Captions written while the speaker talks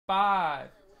5.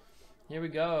 Here we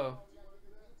go.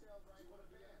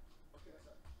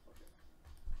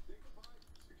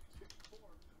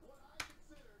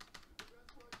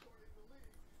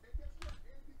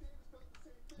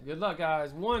 Good luck,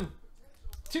 guys. 1,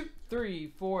 2, 3,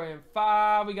 4, and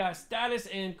 5. We got Status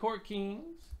and Court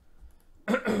Kings.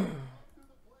 What in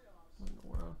the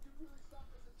world?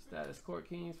 Status Court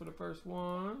Kings for the first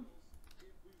one.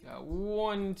 Got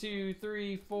 1, 2,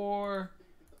 3, 4,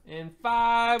 and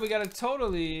 5. We got a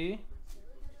totally.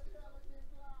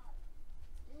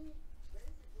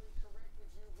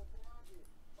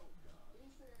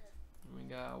 We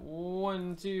got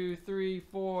 1, 2, 3,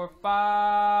 4,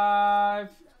 5.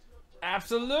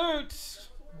 Absolute.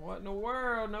 What in the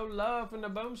world? No love from the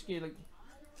Boomski. Like,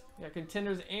 got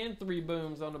contenders and 3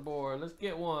 booms on the board. Let's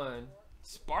get one.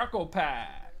 Sparkle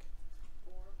pack.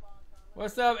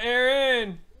 What's up,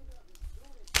 Aaron?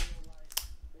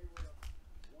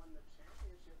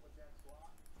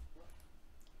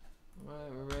 All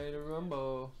right, we're ready to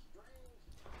rumble.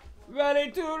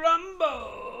 Ready to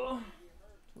rumble.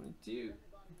 22.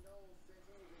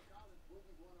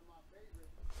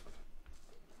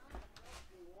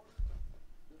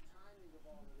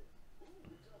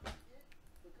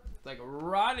 It's like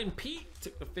Rod and Pete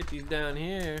took the 50s down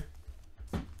here.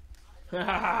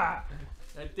 That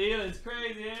deal is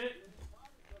crazy, ain't it?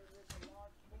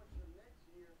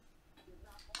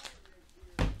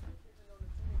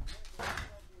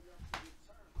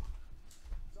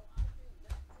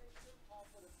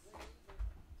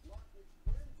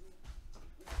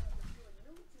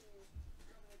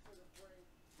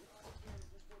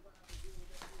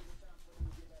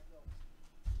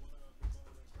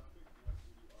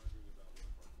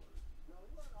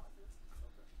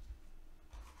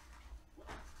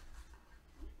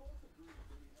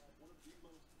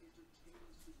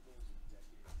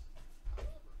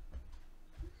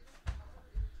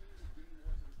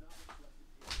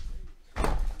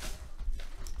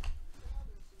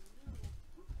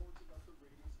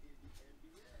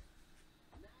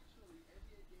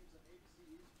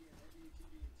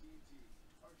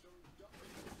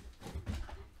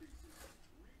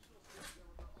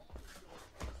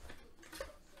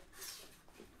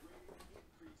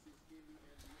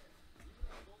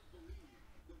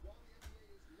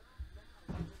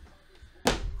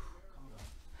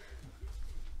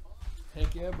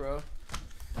 Heck yeah, bro.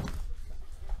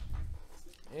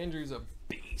 Andrew's a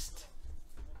beast.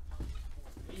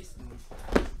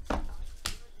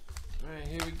 Alright,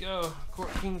 here we go. Court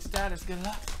King Status, good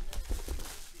luck.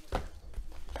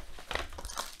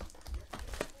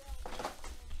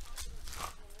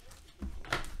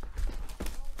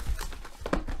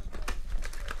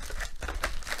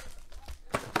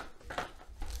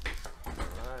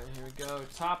 Alright, here we go.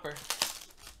 Topper.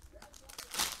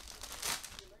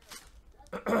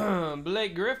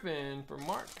 Blake Griffin for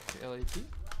Mark, LAP.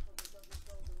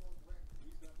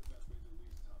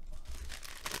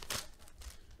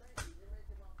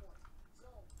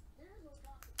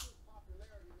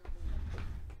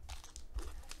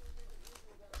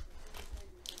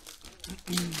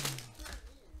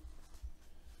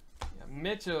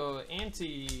 Mitchell,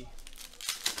 Ante,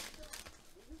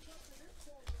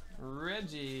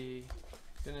 Reggie,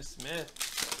 Dennis Smith.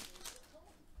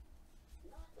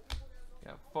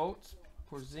 Got Fultz,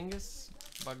 Porzingis,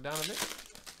 Bogdanovic.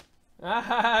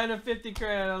 Ah, and a 50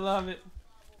 credit, I love it.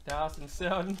 Dawson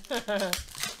Selden.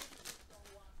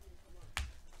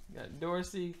 Got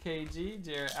Dorsey, KG,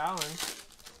 Jared Allen.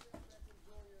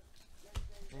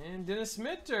 And Dennis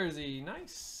Smith jersey,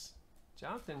 nice.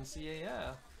 Jonathan,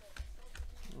 CAL.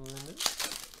 Limited.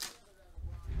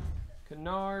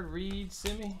 Kennard, Reed,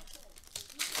 Simi.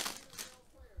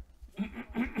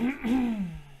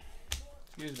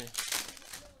 Excuse me.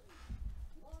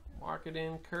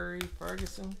 Marketing, Curry,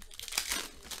 Ferguson.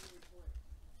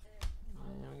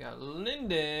 And we got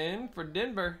Linden for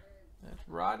Denver. That's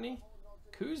Rodney.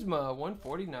 Kuzma,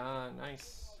 149.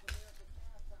 Nice.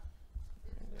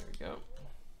 And there we go.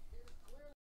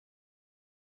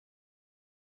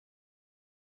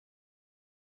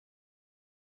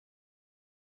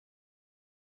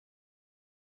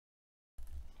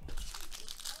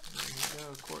 There we go.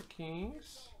 Court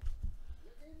Kings.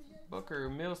 Booker,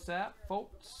 Millsap,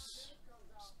 Fultz,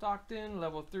 Stockton,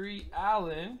 level 3,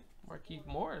 Allen, Markieff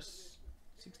Morris,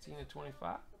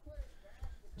 16/25.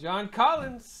 John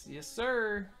Collins, yes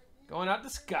sir, going out to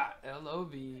Scott,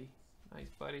 LOV,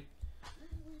 nice buddy.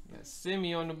 Got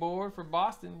Simi on the board for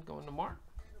Boston, going to Mark.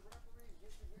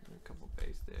 A couple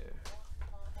base there.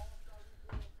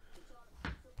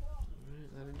 Alright,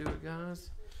 that'll do it,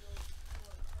 guys.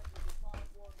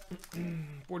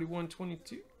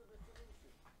 41/22.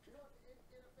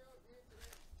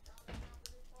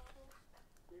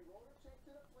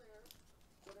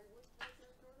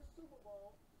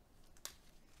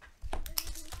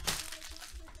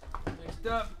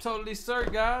 Next up, Totally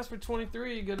Cert, guys, for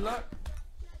 23. Good luck.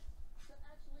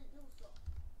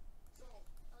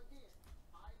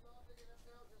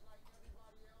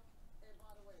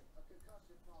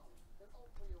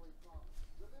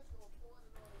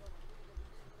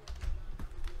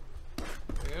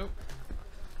 Yep.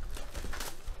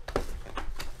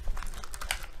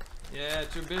 Yeah,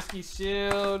 Trubisky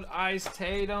Shield, Ice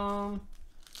Tatum.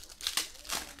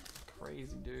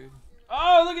 Crazy, dude.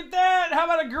 Oh, look at that! How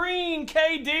about a green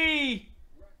KD?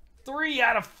 3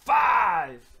 out of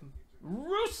 5.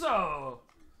 Russo,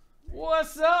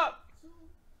 what's up?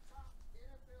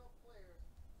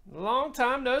 Long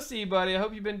time no see, buddy. I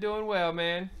hope you've been doing well,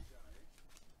 man.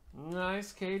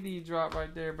 Nice KD drop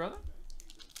right there, brother.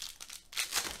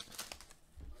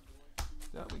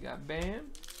 So we got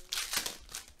Bam.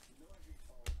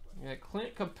 We got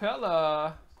Clint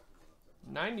Capella.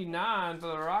 99 for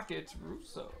the Rockets.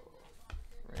 Russo.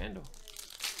 Randall.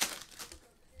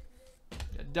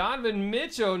 Donovan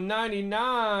Mitchell,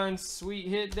 99. Sweet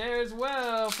hit there as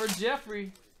well for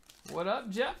Jeffrey. What up,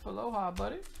 Jeff? Aloha,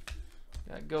 buddy.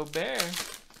 Got Gobert.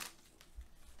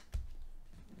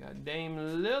 Got Dame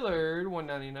Lillard,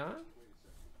 199.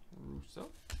 Russo.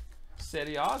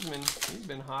 Cedi Osman, he's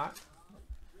been hot.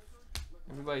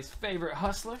 Everybody's favorite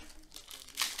hustler.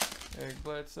 Eric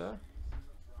Bledsoe.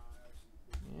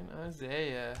 And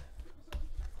Isaiah.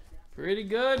 Pretty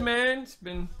good, man. It's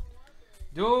been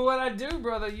doing what I do,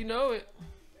 brother. You know it.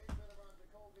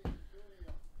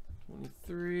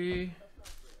 23.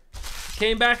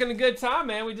 Came back in a good time,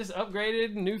 man. We just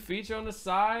upgraded. New feature on the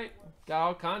site. Got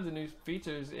all kinds of new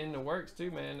features in the works, too,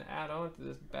 man. To add on to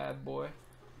this bad boy.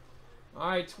 All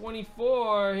right,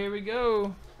 24. Here we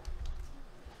go.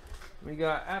 We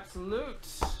got Absolute.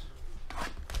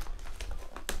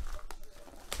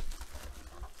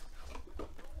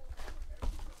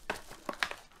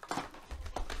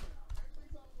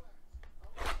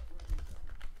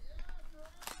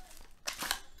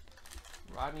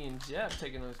 Rodney and Jeff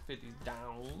taking those 50s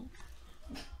down.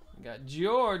 We got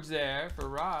George there for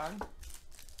Rod.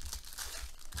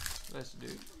 Let's do.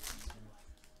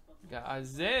 We got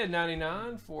Isaiah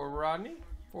 99 for Rodney.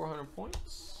 400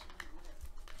 points.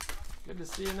 Good to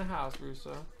see you in the house,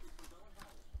 Russo.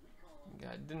 We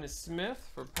got Dennis Smith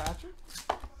for Patrick.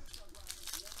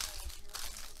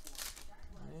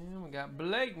 And we got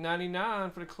Blake 99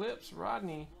 for the Clips.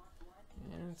 Rodney.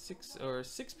 And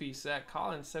six-piece set.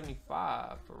 Collins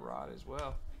 75 for Rod as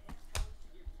well.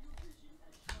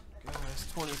 Guys,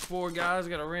 24 guys.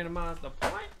 Got to randomize the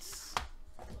points.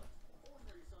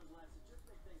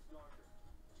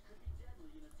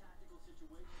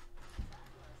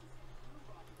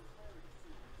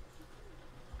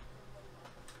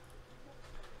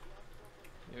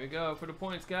 Here we go for the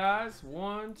points, guys.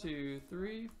 1, 2,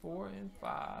 3, 4, and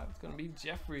 5. It's gonna be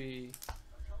Jeffrey.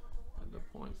 The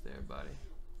points there, buddy.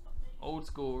 Old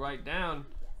school. Write down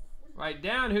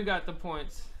who got the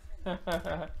points.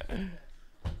 There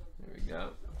we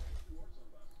go.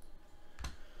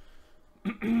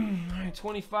 All right,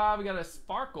 25. We got a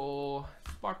Sparkle.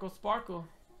 Sparkle.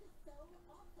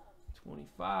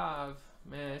 25.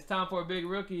 Man, it's time for a big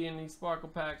rookie in these Sparkle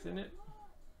packs, isn't it?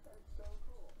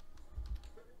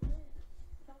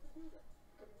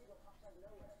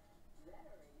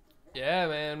 Yeah,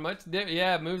 man, much different.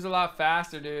 Yeah, it moves a lot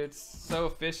faster, dude. It's so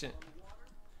efficient.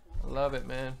 I love it,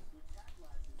 man.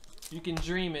 You can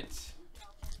dream it.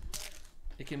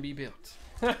 It can be built.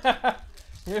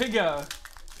 Here we go.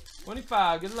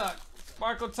 25. Good luck.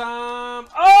 Sparkle time.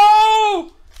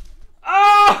 Oh!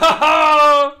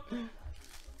 Oh!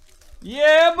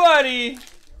 Yeah, buddy.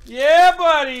 Yeah,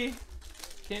 buddy.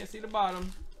 Can't see the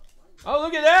bottom. Oh,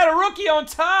 look at that. A rookie on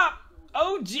top.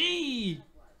 OG.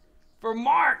 For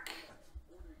Mark.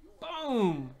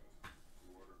 Boom.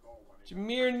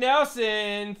 Jameer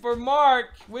Nelson for Mark.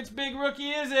 Which big rookie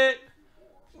is it?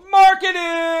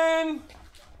 Marketing.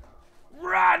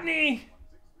 Rodney.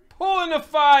 Pulling the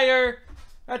fire.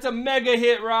 That's a mega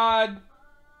hit, Rod.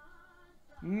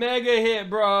 Mega hit,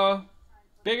 bro.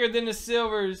 Bigger than the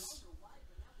Silvers.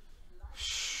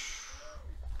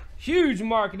 Huge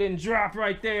marketing drop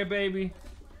right there, baby.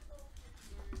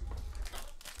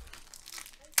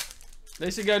 They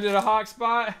should go to the Hawk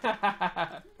spot.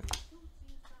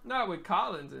 Not with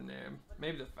Collins in there.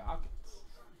 Maybe the Falcons.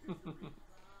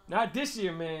 Not this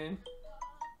year, man.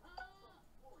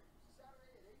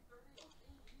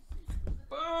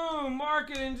 Boom!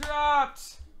 Marketing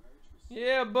dropped.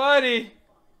 Yeah, buddy.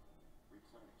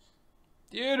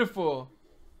 Beautiful.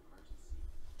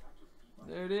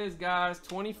 There it is, guys.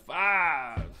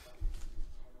 25.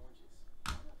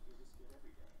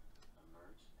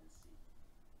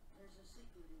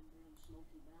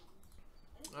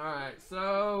 All right,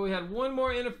 so we had one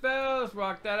more NFL. Let's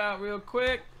rock that out real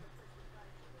quick.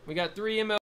 We got 3 ML.